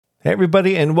Hey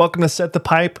everybody, and welcome to Set the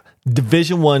Pipe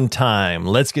Division I time.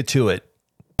 Let's get to it.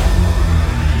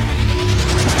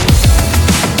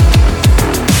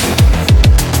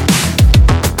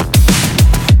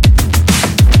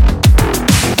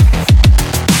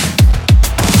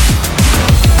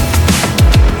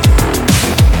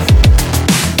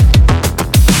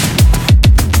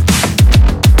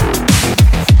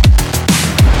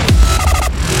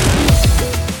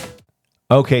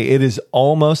 Okay, it is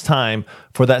almost time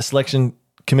for that selection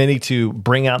committee to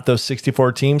bring out those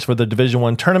 64 teams for the Division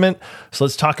I tournament. So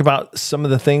let's talk about some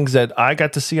of the things that I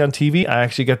got to see on TV. I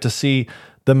actually got to see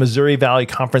the Missouri Valley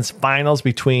Conference Finals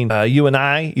between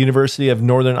UNI, University of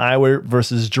Northern Iowa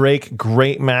versus Drake.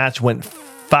 Great match, went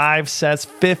 5 sets,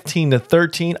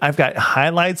 15-13. I've got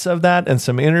highlights of that and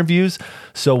some interviews.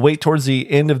 So wait towards the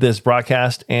end of this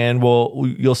broadcast and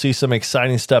you'll see some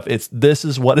exciting stuff. This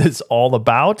is what it's all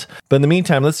about. But in the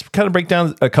meantime, let's kind of break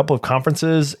down a couple of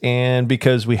conferences, and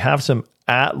because we have some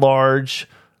at-large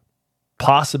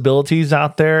possibilities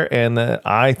out there, and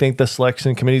I think the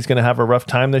selection committee is going to have a rough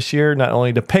time this year, not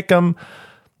only to pick them,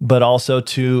 but also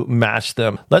to match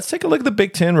them. Let's take a look at the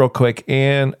Big Ten real quick.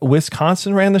 And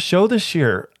Wisconsin ran the show this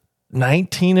year,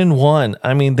 19-1.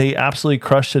 I mean, they absolutely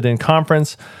crushed it in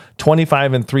conference,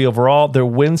 25-3 overall. Their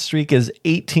win streak is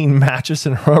 18 matches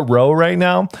in a row right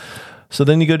now. So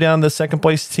then you go down to the second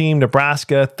place team,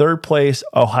 Nebraska, third place,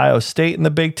 Ohio State in the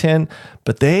Big Ten,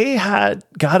 but they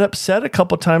got upset a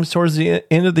couple times towards the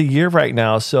end of the year right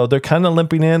now. So they're kind of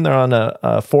limping in. They're on a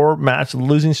 4-match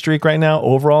losing streak right now.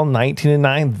 Overall,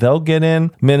 19-9. They'll get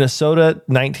in. Minnesota,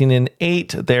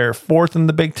 19-8. They're fourth in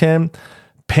the Big Ten.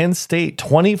 Penn State,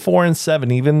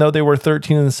 24-7, even though they were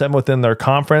 13-7 within their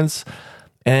conference.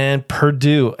 And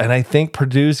Purdue, and I think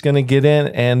Purdue's going to get in,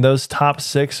 and those top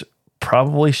 6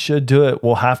 probably should do it.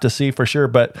 We'll have to see for sure,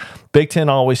 but Big Ten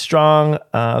always strong.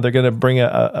 They're going to bring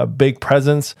a big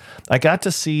presence. I got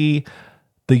to see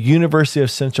the University of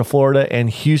Central Florida and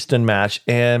Houston match,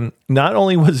 and not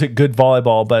only was it good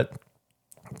volleyball, but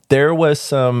there was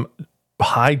some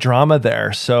high drama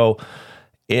there. So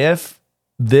if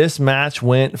this match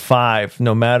went 5,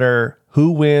 no matter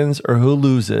who wins or who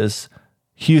loses,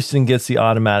 Houston gets the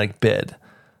automatic bid.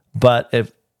 But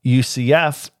if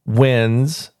UCF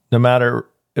wins, no matter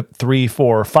 3,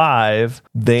 4, or 5,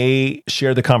 they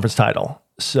share the conference title.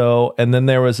 So, and then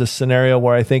there was a scenario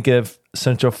where I think if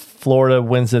Central Florida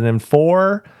wins it in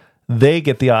 4, they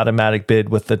get the automatic bid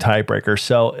with the tiebreaker.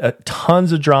 So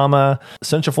tons of drama.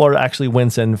 Central Florida actually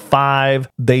wins in 5.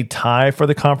 They tie for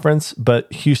the conference,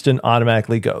 but Houston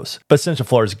automatically goes. But Central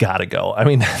Florida's got to go. I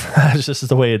mean, that's just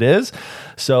the way it is.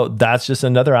 So that's just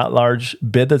another at-large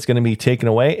bid that's going to be taken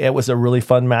away. It was a really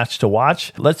fun match to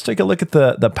watch. Let's take a look at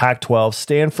the Pac-12.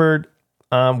 Stanford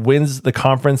wins the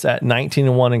conference at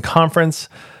 19-1 in conference.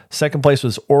 Second place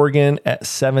was Oregon at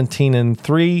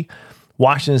 17-3.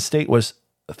 Washington State was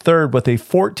third with a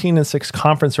 14-6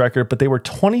 conference record, but they were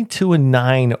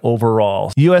 22-9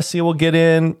 overall. USC will get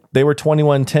in. They were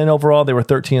 21-10 overall. They were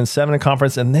 13-7 in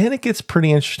conference. And then it gets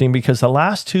pretty interesting because the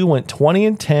last 2 went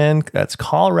 20-10. That's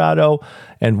Colorado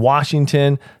and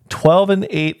Washington,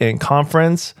 12-8 in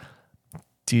conference.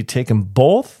 Do you take them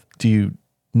both? Do you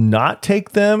not take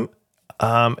them?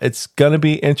 It's going to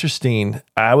be interesting.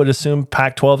 I would assume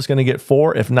Pac-12 is going to get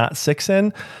 4, if not 6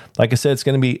 in. Like I said, it's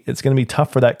going to be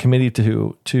tough for that committee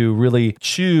to really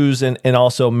choose and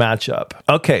also match up.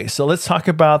 Okay, so let's talk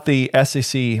about the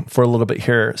SEC for a little bit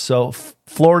here. So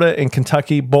Florida and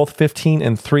Kentucky, both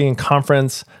 15-3 in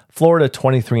conference. Florida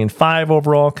 23-5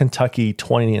 overall. Kentucky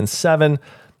 20-7.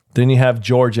 Then you have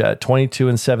Georgia at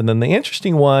 22-7. Then the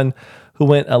interesting one, who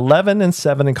went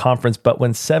 11-7 in conference, but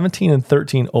went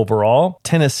 17-13 overall.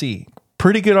 Tennessee,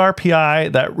 pretty good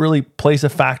RPI. That really plays a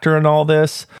factor in all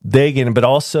this. They get in, but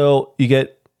also you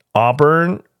get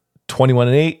Auburn,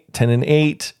 21-8,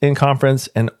 10-8 in conference,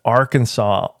 and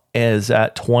Arkansas is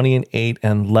at 20-8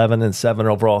 and 11-7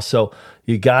 overall. So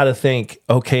you got to think,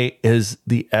 okay, is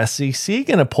the SEC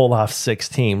going to pull off 6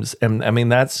 teams? And I mean,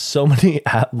 that's so many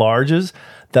at-larges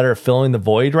that are filling the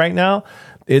void right now.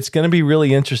 It's going to be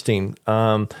really interesting.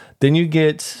 Then you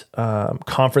get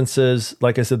conferences,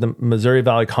 like I said, the Missouri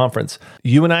Valley Conference.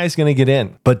 UNI is going to get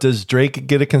in, but does Drake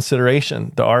get a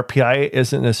consideration? The RPI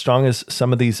isn't as strong as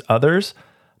some of these others,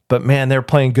 but man, they're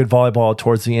playing good volleyball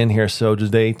towards the end here. So do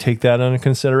they take that under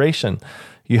consideration?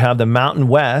 You have the Mountain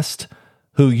West,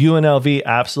 who UNLV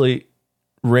absolutely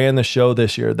ran the show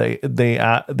this year. They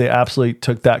absolutely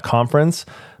took that conference,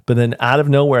 but then out of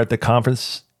nowhere at the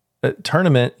conference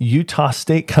tournament, Utah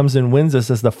State comes and wins this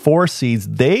as the 4 seeds.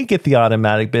 They get the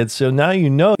automatic bid. So now you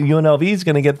know UNLV is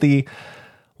going to get the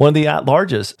one of the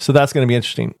at-larges. So that's going to be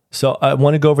interesting. So I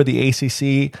want to go over the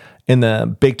ACC in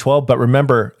the Big 12, but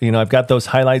remember, I've got those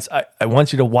highlights. I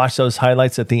want you to watch those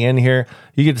highlights at the end here.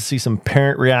 You get to see some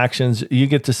parent reactions. You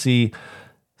get to see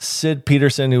Sid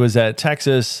Peterson, who was at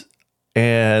Texas,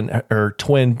 and her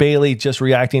twin Bailey just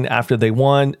reacting after they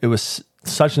won. It was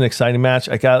such an exciting match.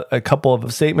 I got a couple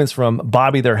of statements from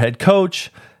Bobby, their head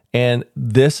coach, and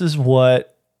this is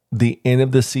what the end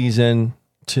of the season,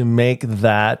 to make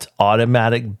that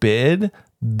automatic bid,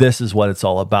 this is what it's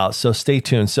all about. So stay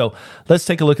tuned. So let's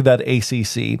take a look at that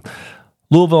ACC.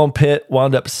 Louisville and Pitt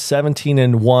wound up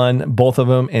 17-1, both of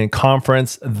them in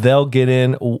conference. They'll get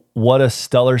in. What a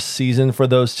stellar season for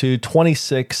those two,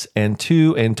 26-2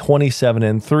 and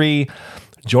 27-3.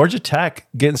 Georgia Tech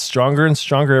getting stronger and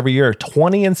stronger every year,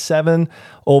 20-7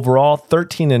 overall,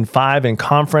 13-5 in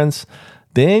conference.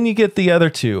 Then you get the other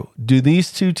two. Do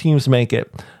these two teams make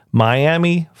it?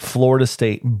 Miami, Florida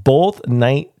State, both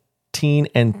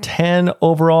 19-10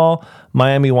 overall.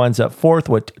 Miami winds up fourth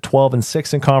with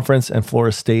 12-6 in conference, and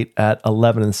Florida State at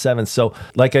 11-7. So,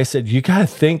 like I said, you got to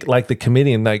think like the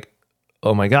committee and like,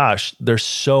 oh my gosh, there's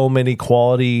so many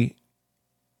quality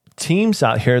teams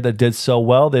out here that did so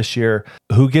well this year.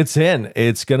 Who gets in?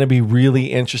 It's going to be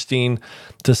really interesting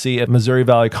to see if Missouri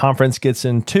Valley Conference gets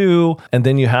in too. And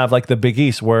then you have like the Big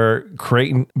East where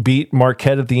Creighton beat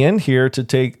Marquette at the end here to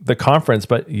take the conference,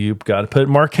 but you've got to put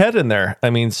Marquette in there.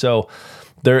 I mean, so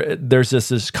there's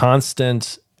just this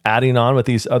constant adding on with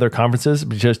these other conferences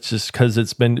just because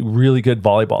it's been really good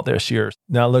volleyball this year.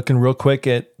 Now looking real quick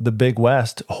at the Big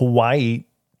West, Hawaii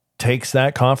takes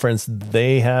that conference.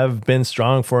 They have been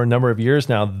strong for a number of years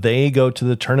now. They go to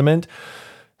the tournament.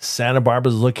 Santa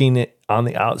Barbara's looking on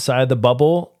the outside of the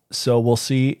bubble. So we'll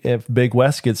see if Big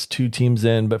West gets two teams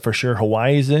in, but for sure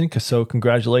Hawaii's in. So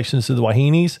congratulations to the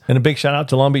Wahinis. And a big shout out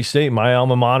to Long Beach State, my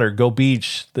alma mater. Go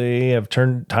Beach. They have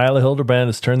Tyler Hildebrand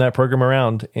has turned that program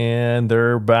around and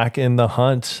they're back in the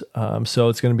hunt. So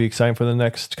it's going to be exciting for the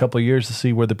next couple of years to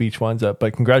see where the Beach winds up.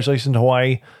 But congratulations to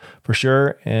Hawaii for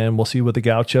sure. And we'll see what the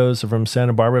Gauchos from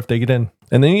Santa Barbara if they get in.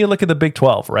 And then you look at the Big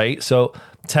 12, right? So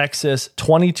Texas,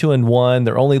 22-1.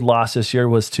 Their only loss this year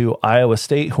was to Iowa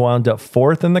State, who wound up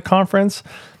fourth in the conference.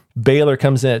 Baylor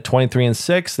comes in at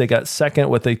 23-6. They got second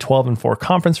with a 12-4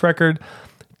 conference record.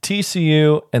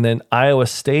 TCU and then Iowa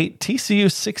State. TCU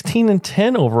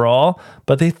 16-10 overall,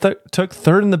 but they took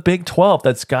third in the Big 12.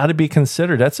 That's got to be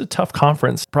considered. That's a tough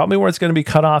conference. Probably where it's going to be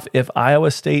cut off if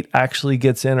Iowa State actually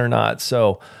gets in or not.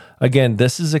 So again,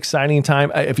 this is exciting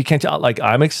time. If you can't tell, like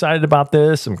I'm excited about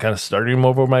this. I'm kind of starting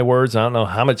over my words. I don't know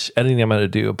how much editing I'm going to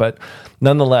do, but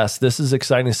nonetheless, this is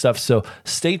exciting stuff. So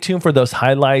stay tuned for those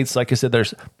highlights. Like I said,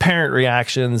 there's parent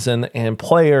reactions and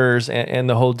players and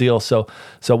the whole deal. So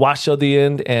watch till the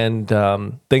end. And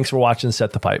thanks for watching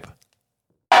Set the Pipe.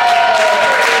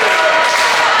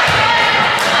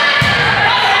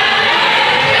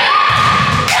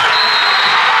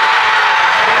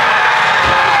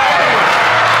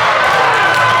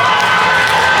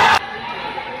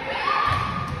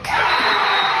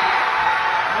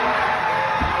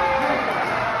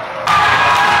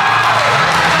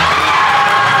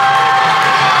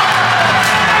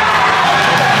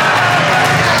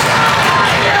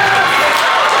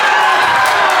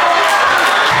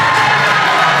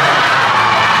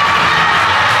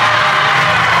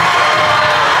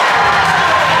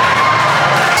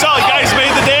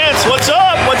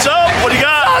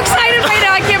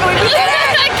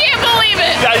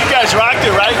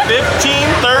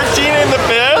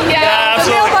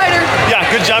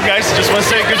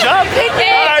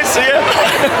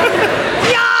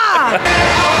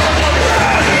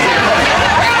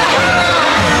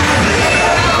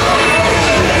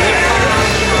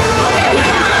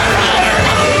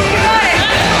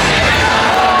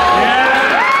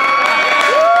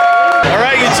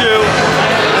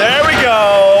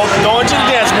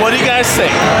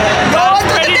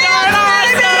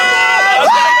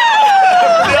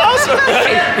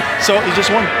 So you just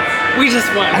won. We just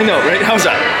won. I know, right? How's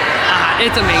that?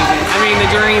 It's amazing. I mean, the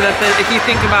journey if you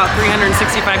think about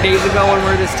 365 days ago and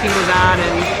where this team was at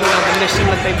and the mission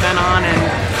that they've been on, and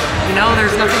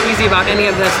there's nothing easy about any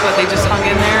of this, but they just hung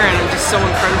in there, and I'm just so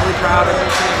incredibly proud of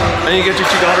each and every one. And you get your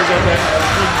two daughters out there.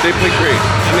 They played great.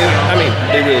 I mean,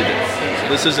 they really did.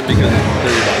 This isn't because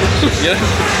they're your daughters. Yeah.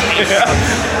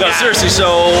 No, seriously.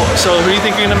 So who do you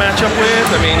think you're gonna match up with?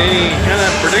 I mean, any kind of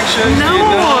predictions? No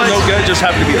good. Just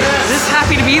happy to be there. Just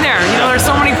happy to be there. There's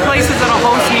so many places that'll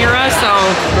host near us, so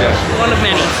one of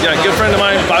many. Yeah, good friend of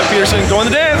mine, Bob Peterson,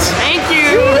 going to dance. Thank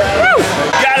you. Woo!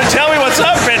 Gotta tell me what's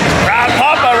up, and proud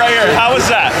papa right here. How was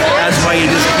that? That's why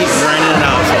you just keep grinding it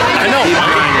out. I know. Keep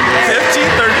grinding it. 15,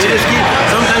 13. You just keep.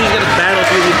 Sometimes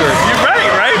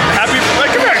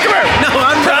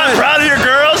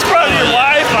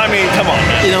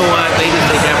you know what? They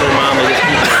just take after their mom. They just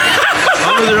keep it. As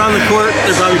long as they're on the court,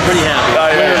 they're probably pretty happy.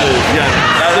 Yeah.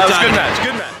 Yeah.